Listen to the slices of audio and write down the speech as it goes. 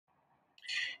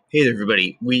Hey there,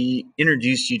 everybody. We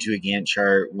introduced you to a Gantt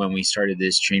chart when we started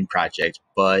this train project,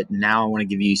 but now I want to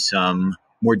give you some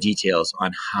more details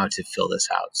on how to fill this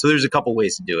out. So there's a couple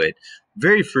ways to do it.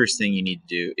 Very first thing you need to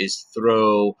do is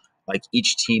throw like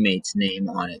each teammate's name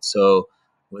on it. So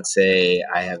let's say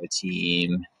I have a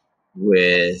team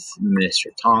with Mr.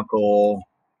 Tonkel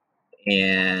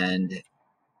and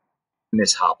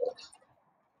Miss Hobble.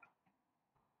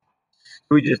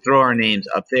 We just throw our names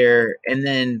up there, and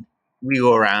then we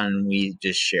go around and we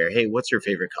just share, hey, what's your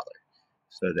favorite color?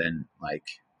 So then, like,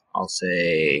 I'll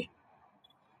say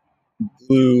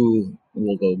blue,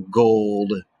 we'll go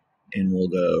gold, and we'll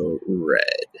go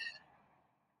red.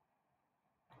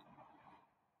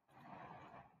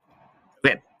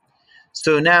 Okay,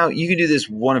 so now you can do this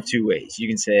one of two ways. You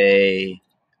can say,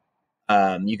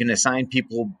 you can assign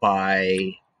people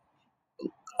by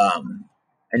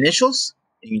initials.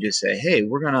 You can just say, hey,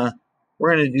 we're gonna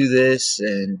do this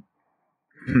and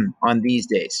on these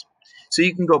days. So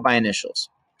you can go by initials,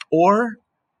 or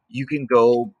you can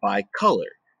go by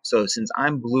color. So since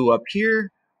I'm blue up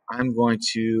here, I'm going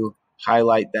to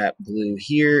highlight that blue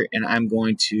here, and I'm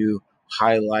going to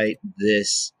highlight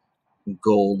this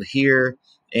gold here.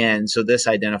 And so this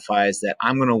identifies that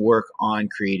I'm going to work on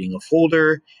creating a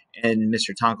folder, and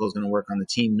Mr. Tonkel is going to work on the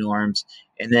team norms.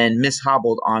 And then Miss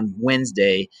Hobbled on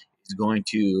Wednesday is going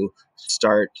to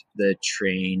start the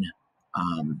train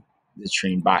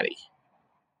body.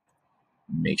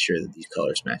 Make sure that these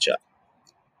colors match up.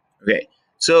 Okay,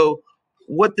 so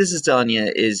what this is telling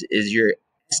you is you're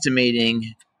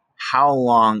estimating how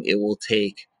long it will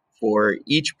take for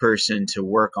each person to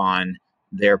work on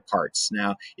their parts.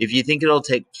 Now, if you think it'll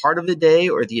take part of the day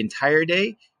or the entire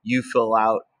day, you fill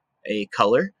out a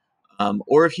color.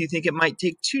 Or if you think it might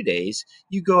take 2 days,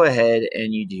 you go ahead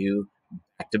and you do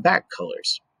back-to-back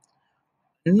colors.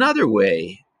 Another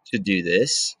way to do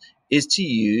this is to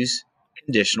use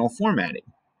conditional formatting.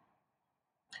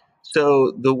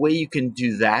 So the way you can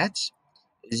do that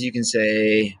is you can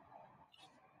say,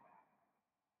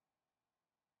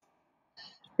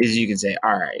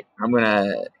 all right, I'm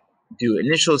gonna do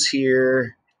initials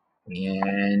here,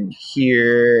 and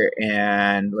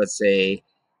let's say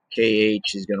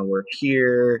KH is gonna work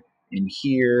here and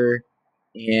here.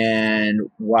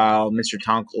 And while Mr.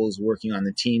 Tonkel is working on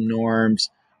the team norms,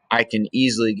 I can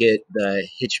easily get the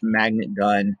hitch magnet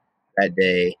done that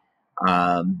day.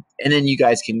 And then you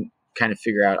guys can kind of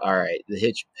figure out, all right, the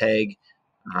hitch peg,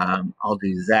 I'll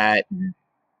do that,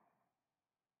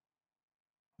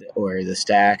 or the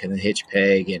stack and the hitch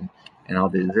peg, and I'll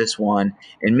do this one.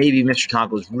 And maybe Mr.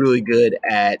 Tonkel is really good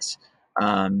at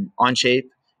on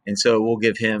shape, and so we'll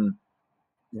give him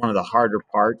one of the harder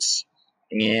parts.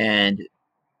 And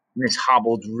Miss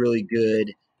Hobbled's really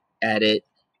good at it,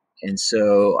 and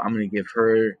so I'm going to give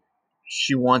her,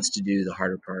 she wants to do the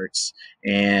harder parts,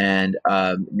 and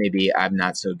maybe I'm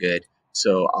not so good,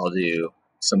 so I'll do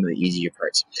some of the easier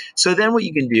parts. So then what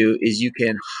you can do is you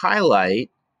can highlight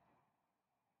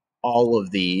all of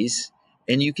these,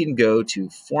 and you can go to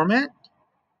Format,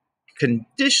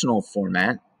 Conditional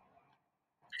Format,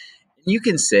 and you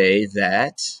can say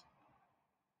that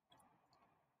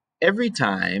every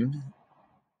time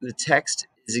the text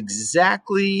is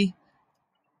exactly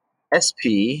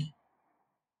SP,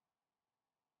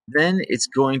 then it's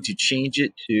going to change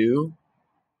it to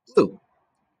blue.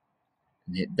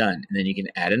 And hit done. And then you can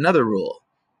add another rule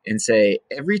and say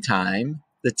every time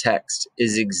the text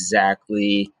is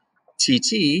exactly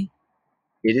TT,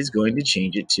 it is going to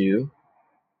change it to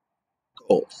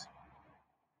gold.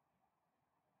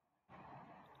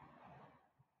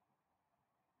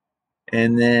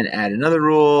 And then add another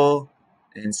rule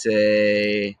and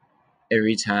say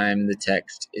every time the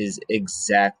text is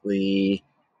exactly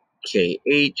KH,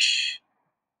 it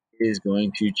is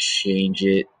going to change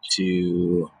it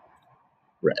to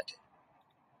red.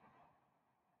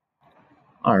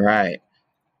 All right.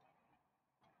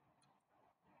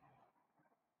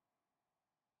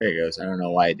 There it goes. I don't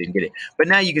know why I didn't get it. But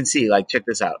now you can see, like, check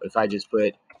this out. If I just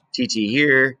put TT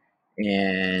here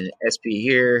and SP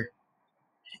here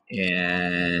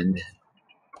and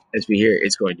SP here,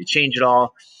 it's going to change it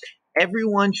all.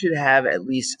 Everyone should have at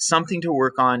least something to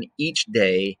work on each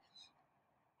day.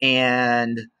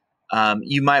 And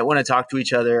you might want to talk to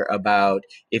each other about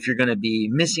if you're going to be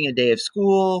missing a day of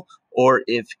school, or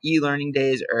if e-learning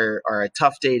days are a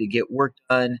tough day to get work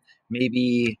done.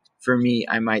 Maybe for me,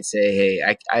 I might say,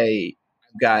 hey, I've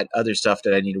got other stuff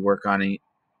that I need to work on, and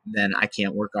then I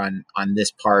can't work on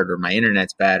this part, or my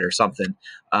internet's bad or something.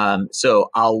 So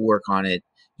I'll work on it,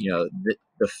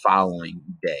 the following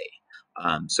day.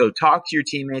 So talk to your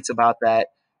teammates about that.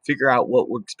 figure out what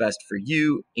works best for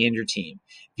you and your team.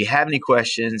 If you have any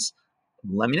questions,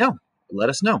 let me know. Let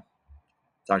us know.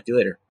 Talk to you later.